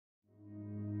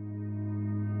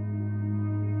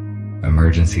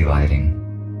Emergency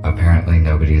lighting. Apparently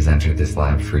nobody has entered this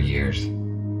lab for years.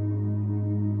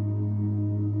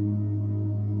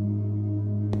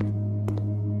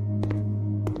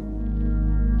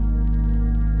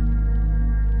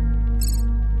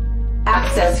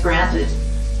 Access granted.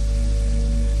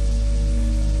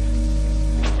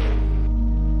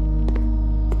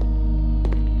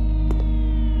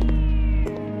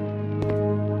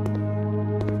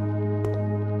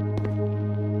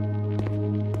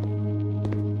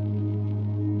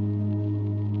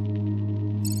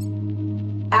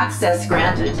 Access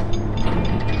granted.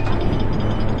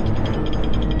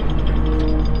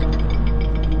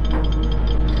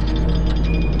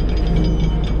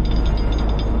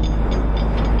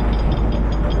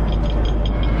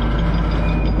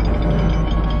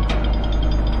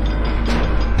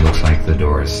 Looks like the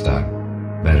door is stuck.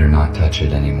 Better not touch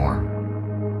it anymore.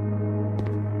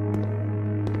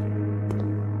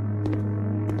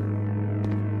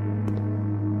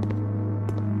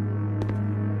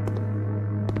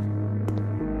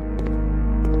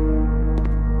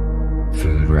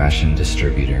 Food ration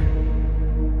distributor.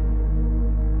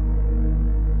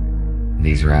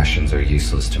 These rations are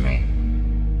useless to me,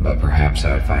 but perhaps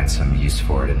I would find some use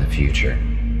for it in the future.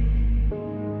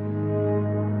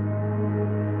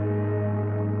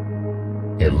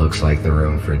 It looks like the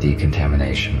room for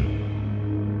decontamination.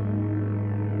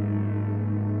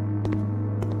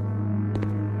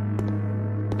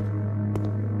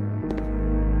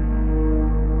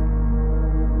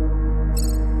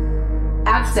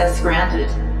 Access granted.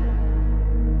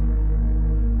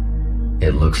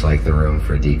 It looks like the room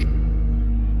for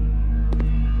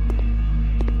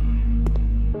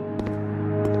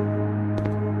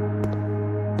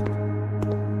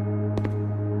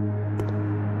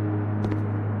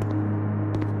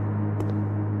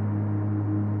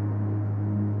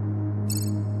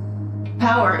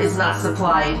Power is not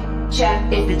supplied.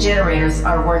 Check if the generators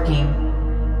are working.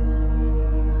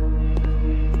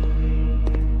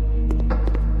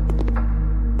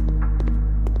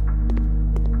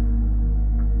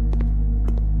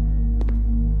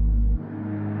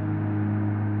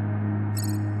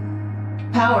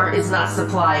 Power is not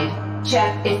supplied.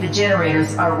 Check if the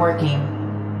generators are working.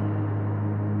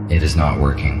 It is not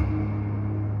working.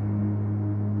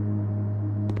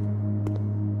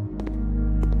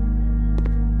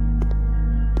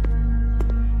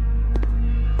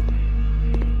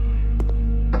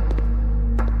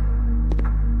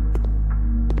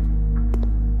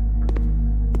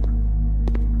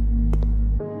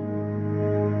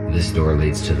 This door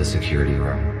leads to the security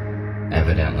room.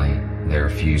 Evidently, there are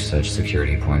few such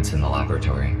security points in the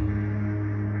laboratory.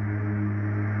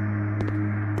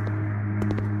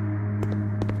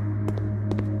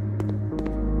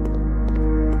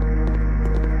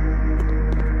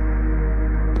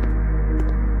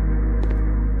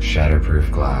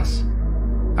 Shatterproof glass.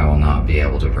 I will not be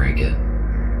able to break it.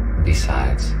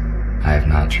 Besides, I have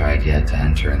not tried yet to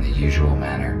enter in the usual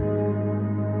manner.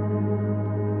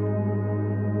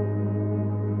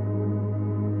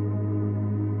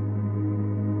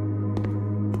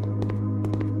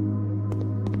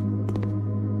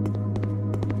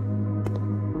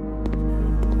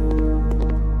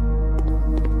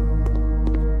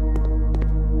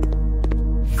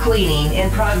 Cleaning in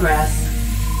progress.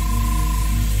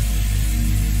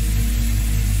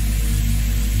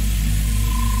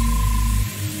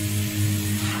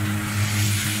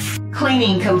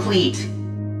 Cleaning complete.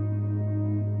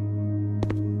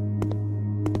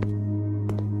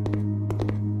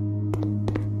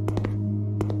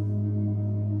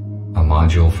 A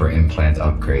module for implant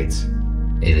upgrades.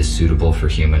 It is suitable for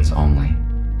humans only.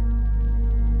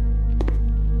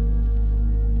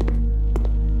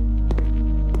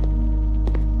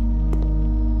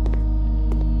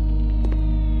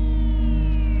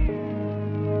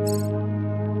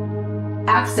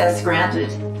 Access granted.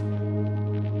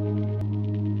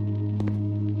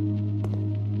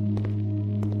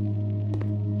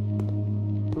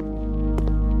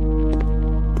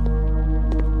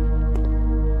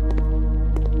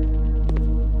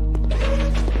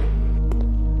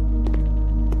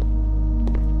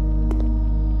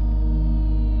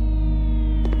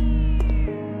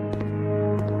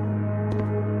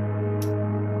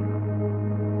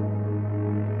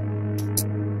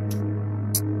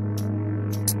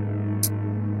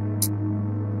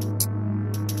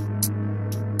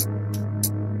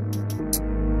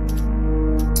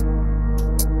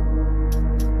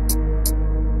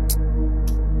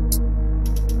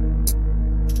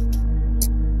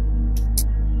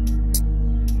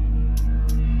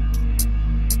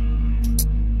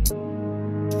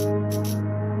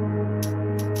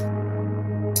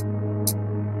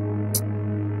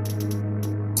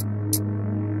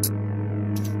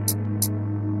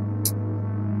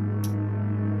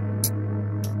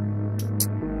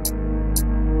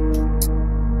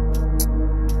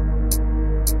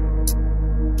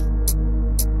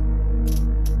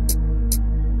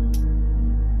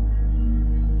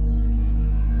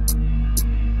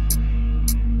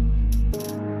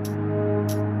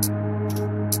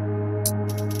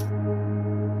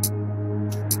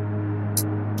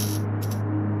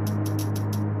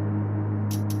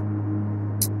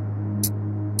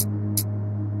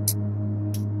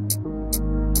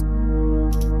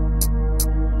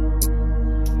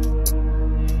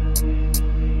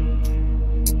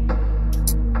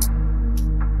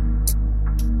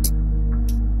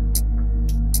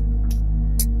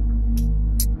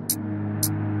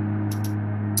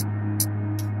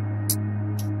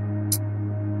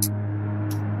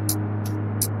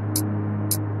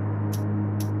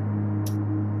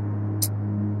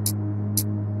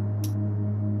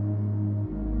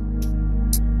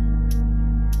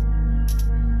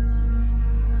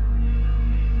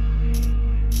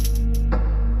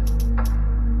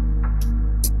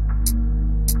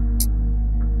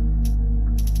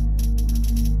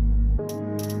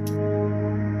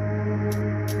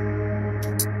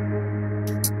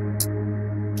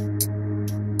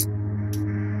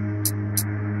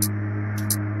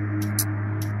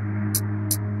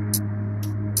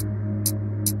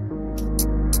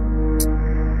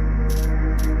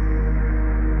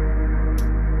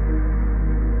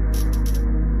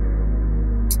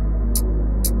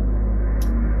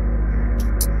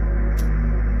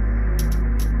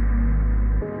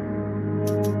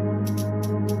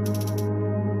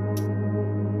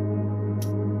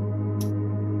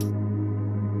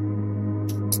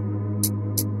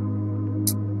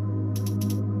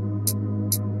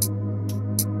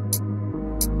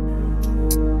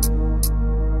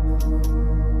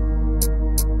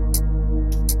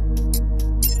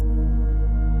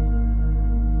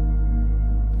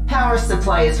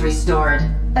 supply is restored.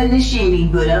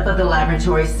 Initiating boot up of the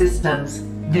laboratory systems.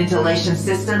 Ventilation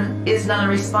system is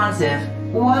non-responsive.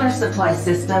 Water supply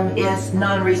system is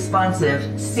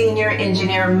non-responsive. Senior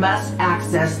engineer must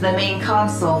access the main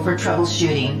console for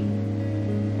troubleshooting.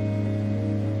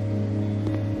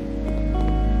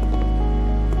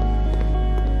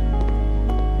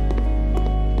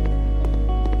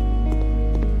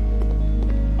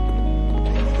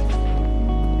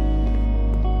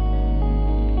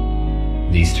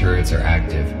 These turrets are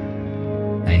active.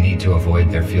 I need to avoid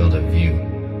their field of view,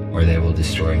 or they will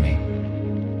destroy me.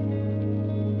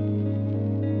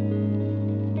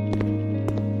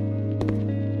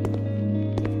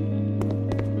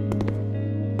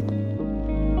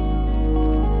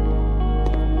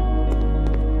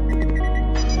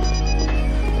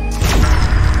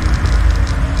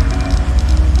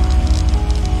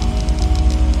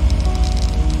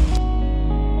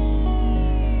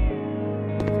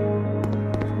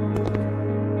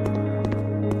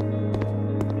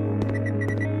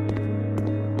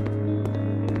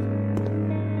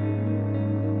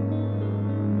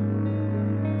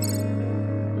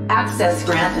 Access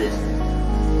granted.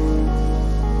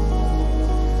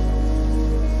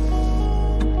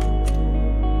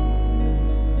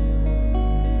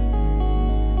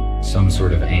 Some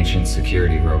sort of ancient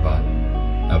security robot.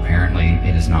 Apparently,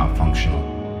 it is not functional.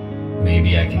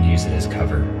 Maybe I can use it as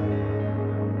cover.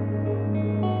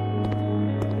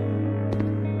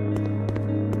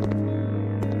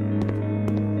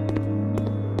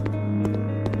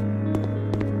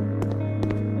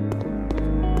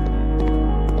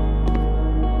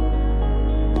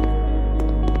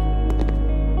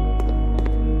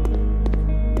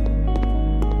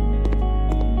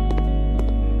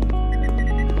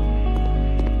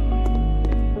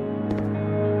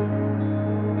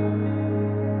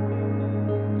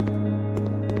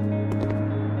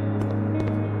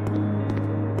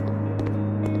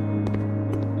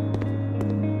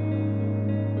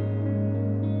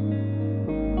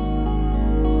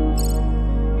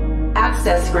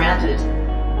 Access granted.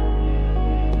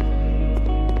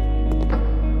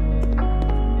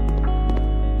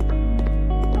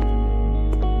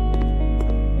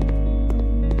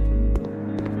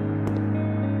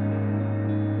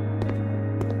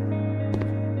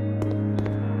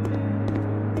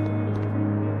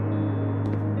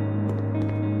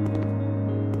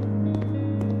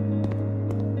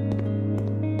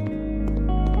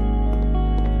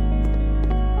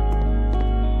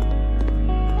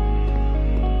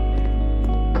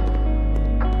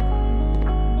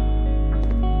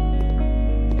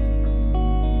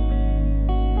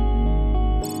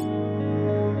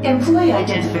 Employee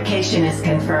identification is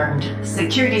confirmed.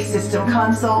 Security system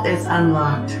console is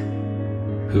unlocked.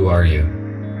 Who are you?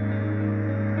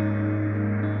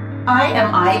 I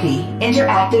am Ivy,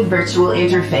 interactive virtual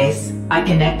interface. I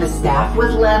connect the staff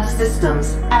with lab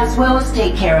systems, as well as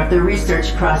take care of the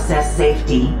research process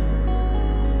safety.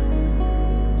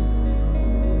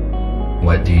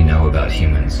 What do you know about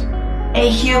humans? A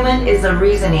human is a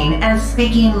reasoning and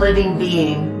speaking living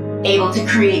being, able to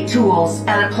create tools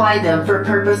and apply them for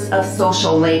purpose of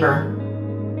social labor.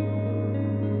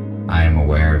 I am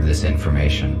aware of this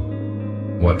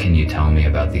information. What can you tell me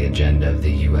about the agenda of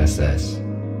the USS?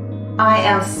 I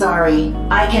am sorry.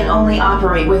 I can only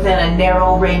operate within a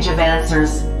narrow range of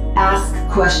answers. Ask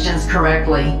questions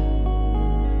correctly.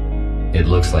 It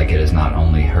looks like it is not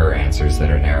only her answers that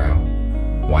are narrow.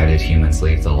 Why did humans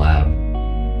leave the lab?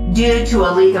 Due to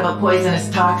a leak of a poisonous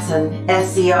toxin,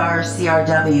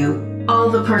 SCR-CRW, all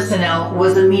the personnel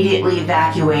was immediately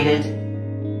evacuated.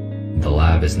 The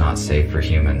lab is not safe for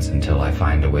humans until I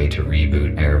find a way to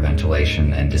reboot air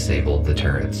ventilation and disable the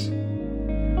turrets.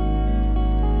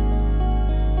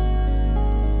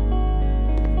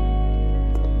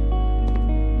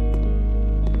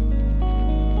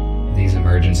 These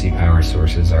emergency power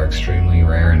sources are extremely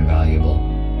rare and valuable,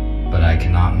 but I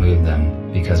cannot move them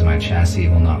because my chassis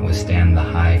will not withstand the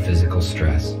high physical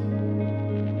stress.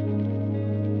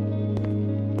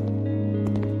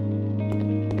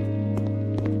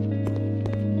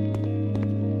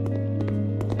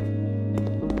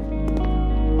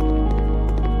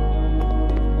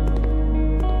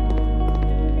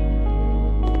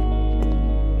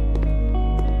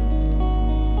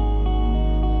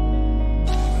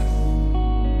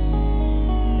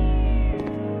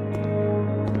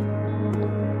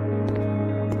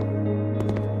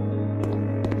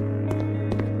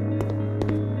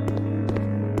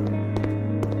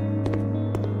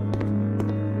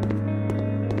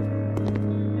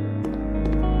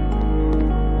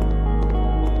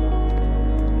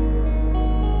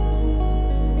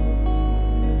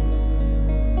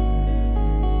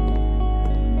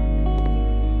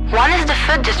 When is the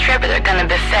food distributor gonna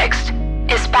be fixed?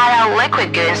 Is spat out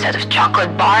liquid good instead of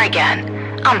chocolate bar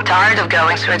again? I'm tired of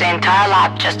going through the entire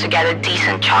lab just to get a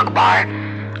decent choc bar.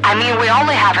 I mean, we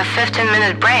only have a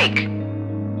 15-minute break.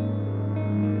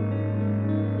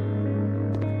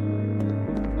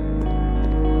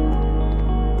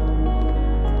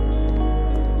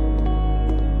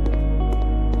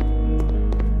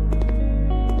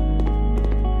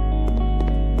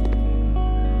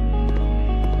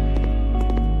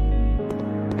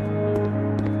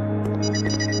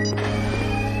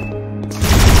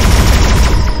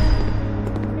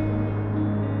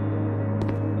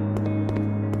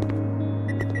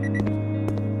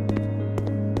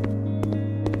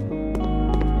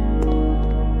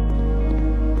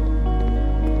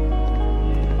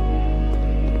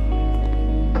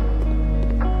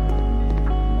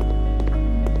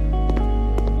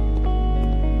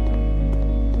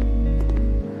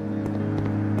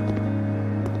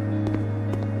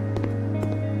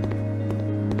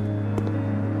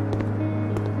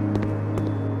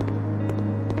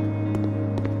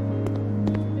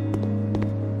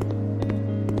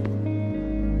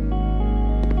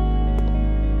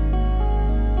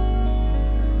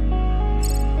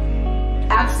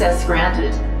 Access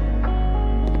granted.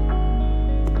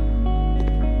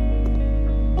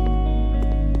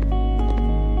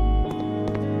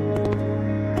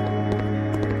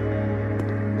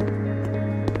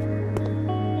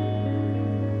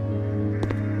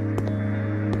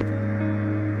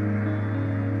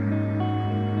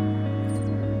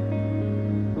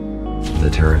 The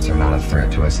turrets are not a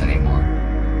threat to us anymore.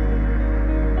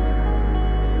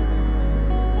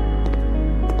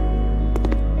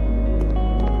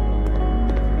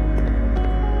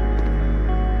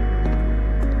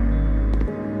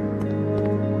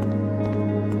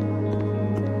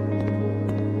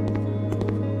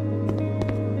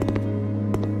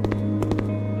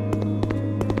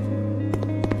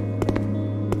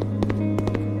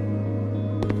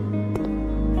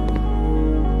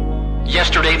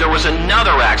 Yesterday there was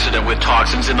another accident with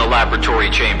toxins in the laboratory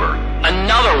chamber.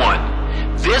 Another one.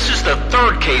 This is the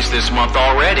third case this month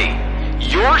already.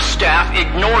 Your staff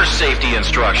ignores safety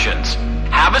instructions.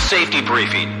 Have a safety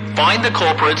briefing, find the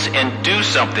culprits, and do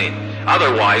something.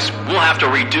 Otherwise, we'll have to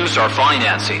reduce our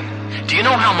financing. Do you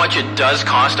know how much it does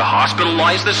cost to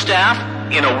hospitalize the staff?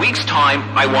 In a week's time,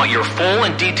 I want your full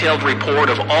and detailed report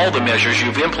of all the measures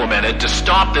you've implemented to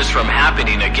stop this from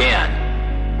happening again.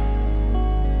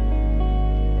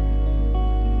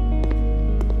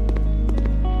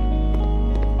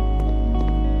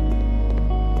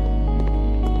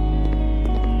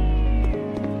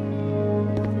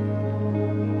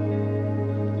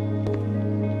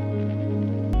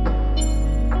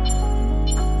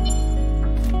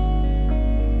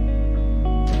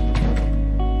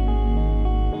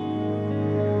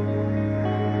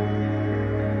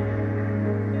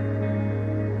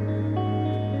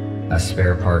 A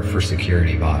spare part for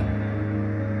security bot.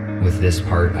 With this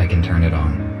part, I can turn it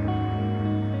on.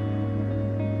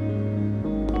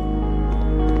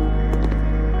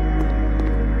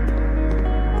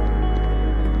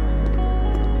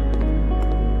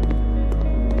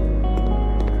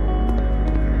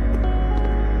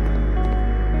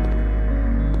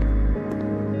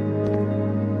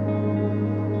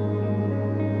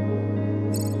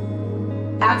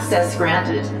 Access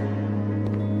granted.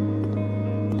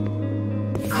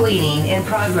 Cleaning in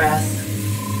progress.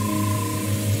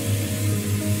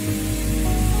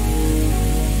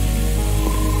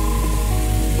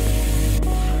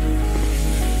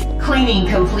 Cleaning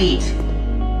complete.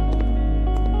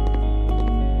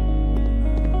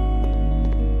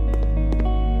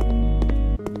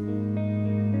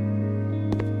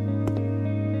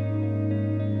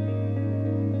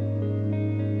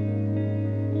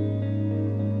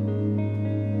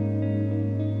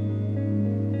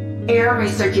 Air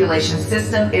recirculation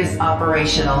system is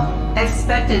operational.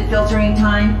 Expected filtering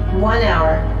time, 1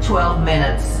 hour, 12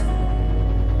 minutes.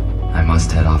 I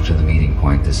must head off to the meeting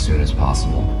point as soon as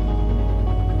possible.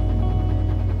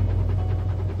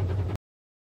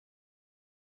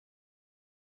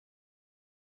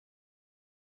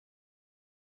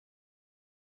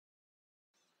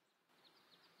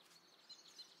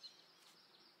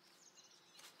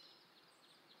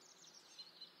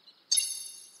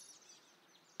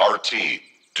 RT,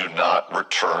 do not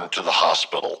return to the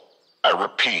hospital. I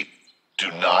repeat,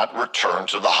 do not return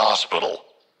to the hospital.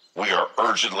 We are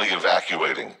urgently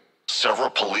evacuating. Several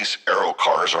police aero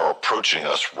cars are approaching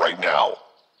us right now.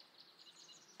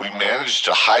 We managed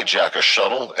to hijack a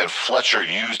shuttle and Fletcher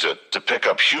used it to pick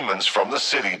up humans from the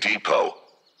city depot.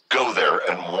 Go there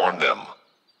and warn them.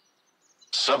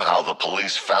 Somehow the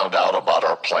police found out about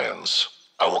our plans.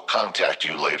 I will contact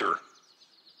you later.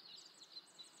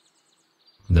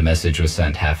 The message was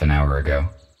sent half an hour ago.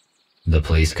 The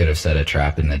police could have set a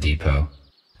trap in the depot.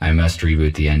 I must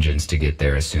reboot the engines to get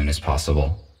there as soon as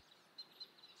possible.